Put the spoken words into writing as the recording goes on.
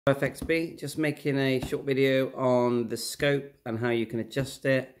FXB, just making a short video on the scope and how you can adjust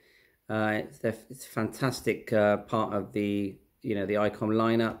it. It's a fantastic part of the the Icom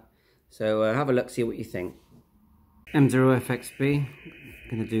lineup. So have a look, see what you think. M0FXB,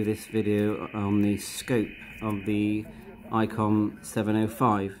 going to do this video on the scope of the Icom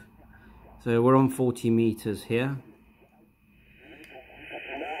 705. So we're on 40 meters here.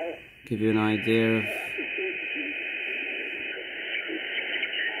 Give you an idea of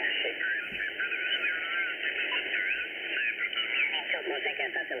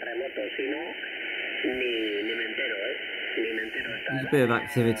there's a bit of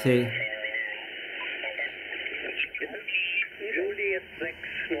activity.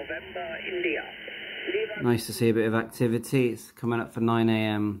 Nice to see a bit of activity. It's coming up for 9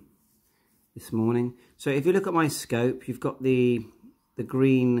 AM this morning. So if you look at my scope, you've got the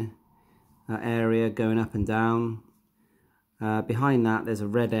green area going up and down. Behind that there's a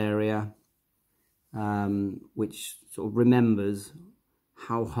red area which sort of remembers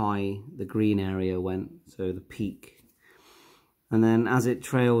how high the green area went, so the peak. And then as it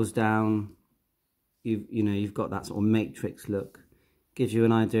trails down, you've got that sort of matrix look. Gives you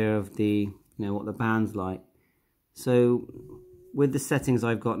an idea of the what the band's like. So with the settings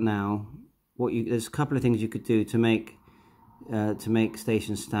I've got now, there's a couple of things you could do to make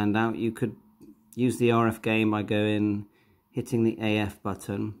stations stand out. You could use the RF gain by hitting the AF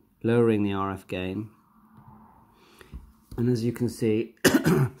button, lowering the RF gain, and as you can see,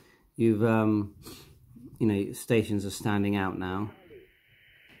 you've stations are standing out now.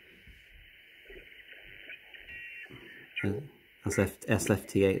 That's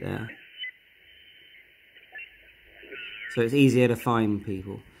SFT8 there. So it's easier to find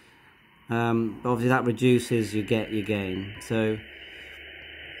people. But obviously that reduces your gain. So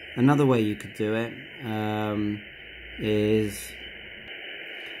another way you could do it is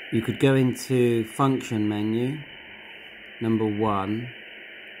you could go into function menu, number 1,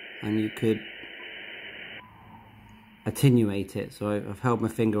 and you could attenuate it. So I've held my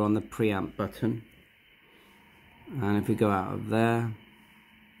finger on the preamp button, and if we go out of there,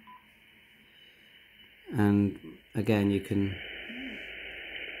 and again you can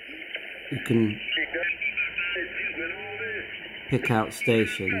pick out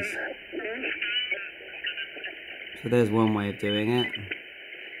stations. So there's one way of doing it.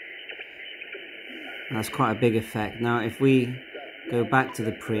 That's quite a big effect. Now if we go back to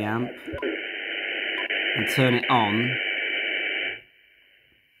the preamp and turn it on,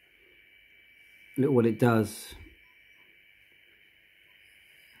 look what it does.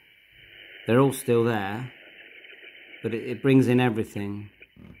 They're all still there, but it brings in everything.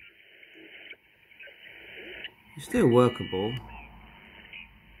 It's still workable.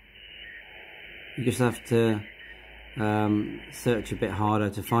 You just have to search a bit harder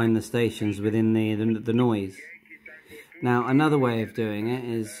to find the stations within the noise. Now another way of doing it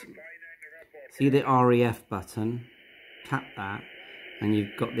is, see the REF button, tap that, and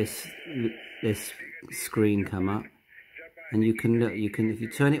you've got this screen come up, and you can if you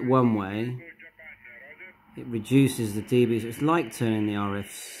turn it one way, it reduces the dB. So it's like turning the RF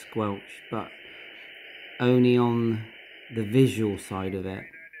squelch, but only on the visual side of it.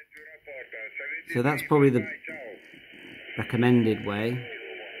 So that's probably the recommended way.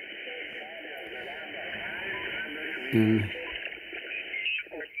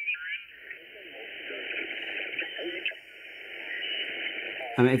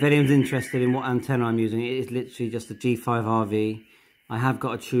 If anyone's interested in what antenna I'm using, it is literally just a G5RV. I have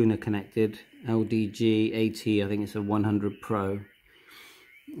got a tuner connected, LDG AT, I think it's a 100 Pro,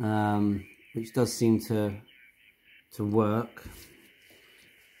 which does seem to work.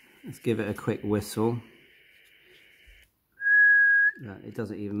 Let's give it a quick whistle. It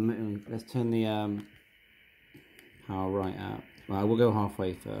doesn't even move. Let's turn the power right out. Well, we'll go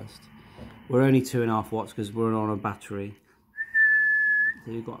halfway first. We're only 2.5 watts because we're on a battery.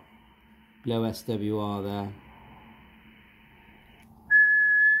 So you've got low SWR there.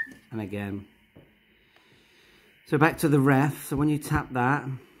 And again. So back to the ref. So when you tap that,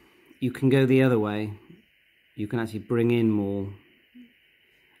 you can go the other way. You can actually bring in more.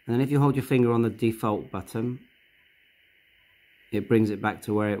 And then if you hold your finger on the default button, it brings it back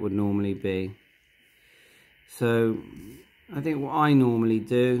to where it would normally be. So I think what I normally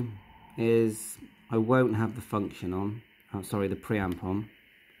do is I won't have the function on. Oh, sorry, the preamp on,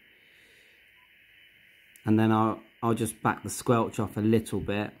 and then I'll just back the squelch off a little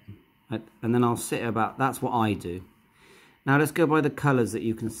bit, and then I'll sit about. That's what I do. Now let's go by the colours that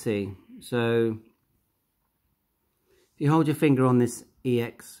you can see. So if you hold your finger on this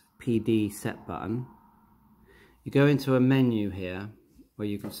EXPD set button, you go into a menu here where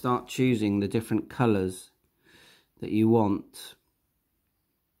you can start choosing the different colors that you want.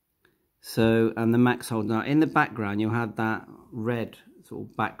 So, and the max hold. Now in the background you had that red sort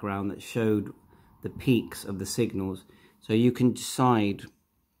of background that showed the peaks of the signals, so you can decide,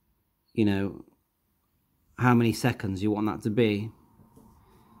 you know, how many seconds you want that to be.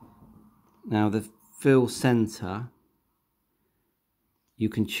 Now the fill center, you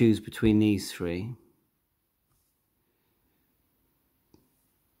can choose between these three.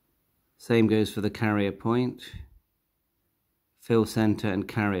 Same goes for the carrier point, fill center and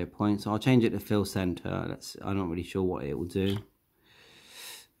carrier point. So I'll change it to fill center. I'm not really sure what it will do.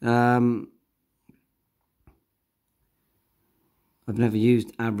 I've never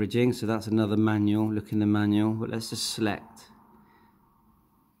used averaging, so that's another manual. Look in the manual, but let's just select.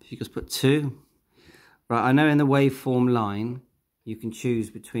 If you just put 2. Right, I know in the waveform line, you can choose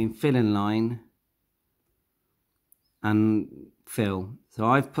between fill in line and fill. So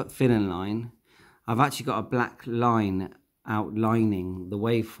I've put fill in line. I've actually got a black line outlining the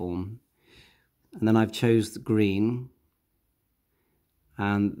waveform. And then I've chose the green.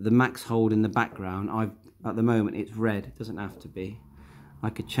 And the max hold in the background, at the moment it's red, it doesn't have to be. I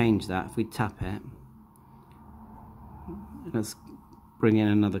could change that if we tap it. Let's bring in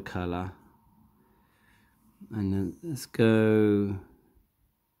another colour. And then let's go,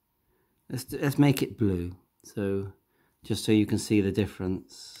 let's make it blue. So, just so you can see the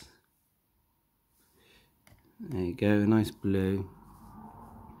difference. There you go, nice blue.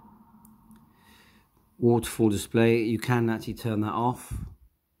 Waterfall display, you can actually turn that off.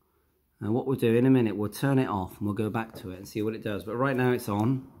 And what we'll do in a minute, we'll turn it off and we'll go back to it and see what it does. But right now it's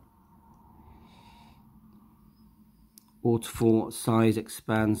on. Waterfall size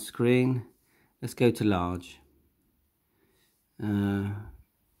expand screen. Let's go to large.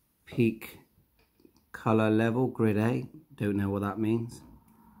 Peak color level, grid A. Don't know what that means.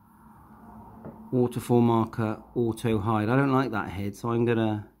 Waterfall marker, auto hide. I don't like that head, so I'm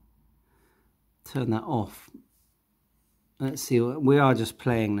gonna turn that off. Let's see, we are just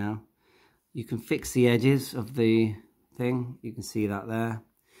playing now. You can fix the edges of the thing. You can see that there.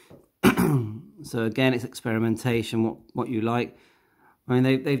 So again, it's experimentation, what you like. I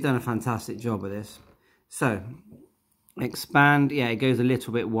mean, they've done a fantastic job of this. So, expand, yeah, it goes a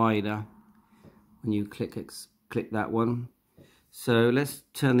little bit wider when you click that one. So let's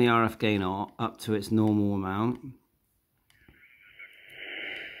turn the RF gain up to its normal amount.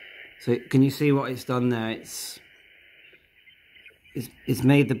 So can you see what it's done there? It's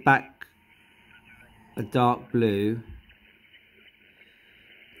made the back a dark blue.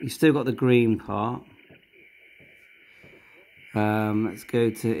 You've still got the green part. Let's go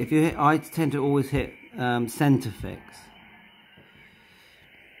to, if you hit, I tend to always hit center fix.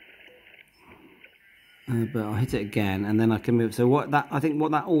 But I'll hit it again and then I can move. So I think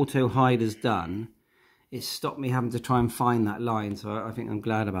what that auto hide has done, it's stopped me having to try and find that line. So I think I'm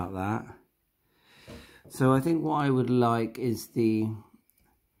glad about that. So I think what I would like is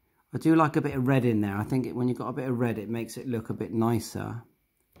I do like a bit of red in there. I think when you've got a bit of red, it makes it look a bit nicer.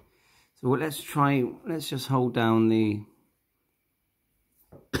 So let's just hold down the,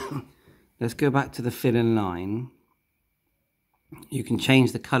 let's go back to the fill in line. You can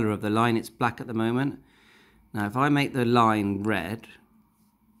change the colour of the line. It's black at the moment. Now if I make the line red,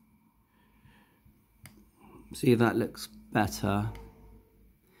 see if that looks better.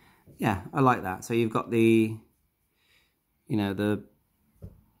 Yeah, I like that. So you've got the, you know, the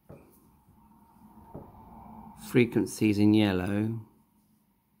frequencies in yellow,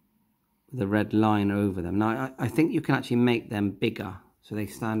 the red line over them. Now I think you can actually make them bigger so they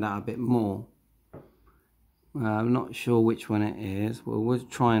stand out a bit more. I'm not sure which one it is. We'll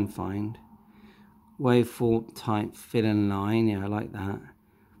try and find. Waveform type fill in line. Yeah, I like that.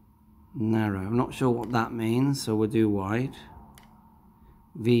 Narrow. I'm not sure what that means, so we'll do wide.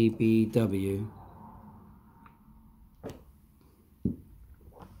 VBW.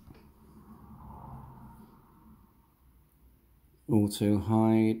 Auto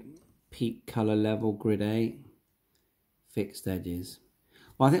hide. Peak color level, grid 8. Fixed edges.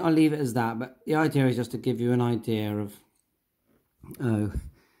 Well, I think I'll leave it as that, but the idea is just to give you an idea of, oh,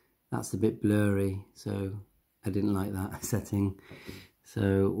 that's a bit blurry, so I didn't like that setting.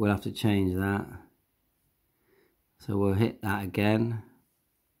 So we'll have to change that. So we'll hit that again.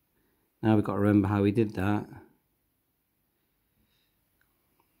 Now we've got to remember how we did that.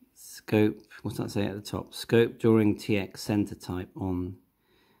 Scope, what's that say at the top? Scope during TX center type on.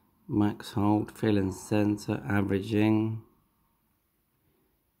 Max hold, fill in center, averaging.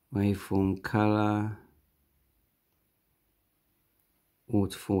 Waveform color.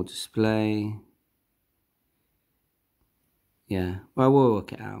 Waterfall display. Yeah, well, we'll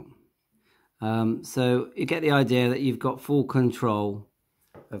work it out. So you get the idea that you've got full control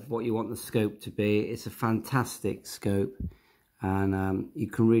of what you want the scope to be. It's a fantastic scope, and you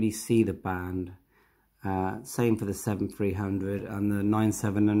can really see the band. Same for the 7300 and the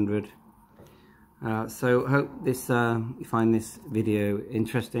 9700. So hope this you find this video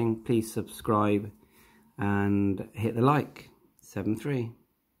interesting. Please subscribe and hit the like. 73.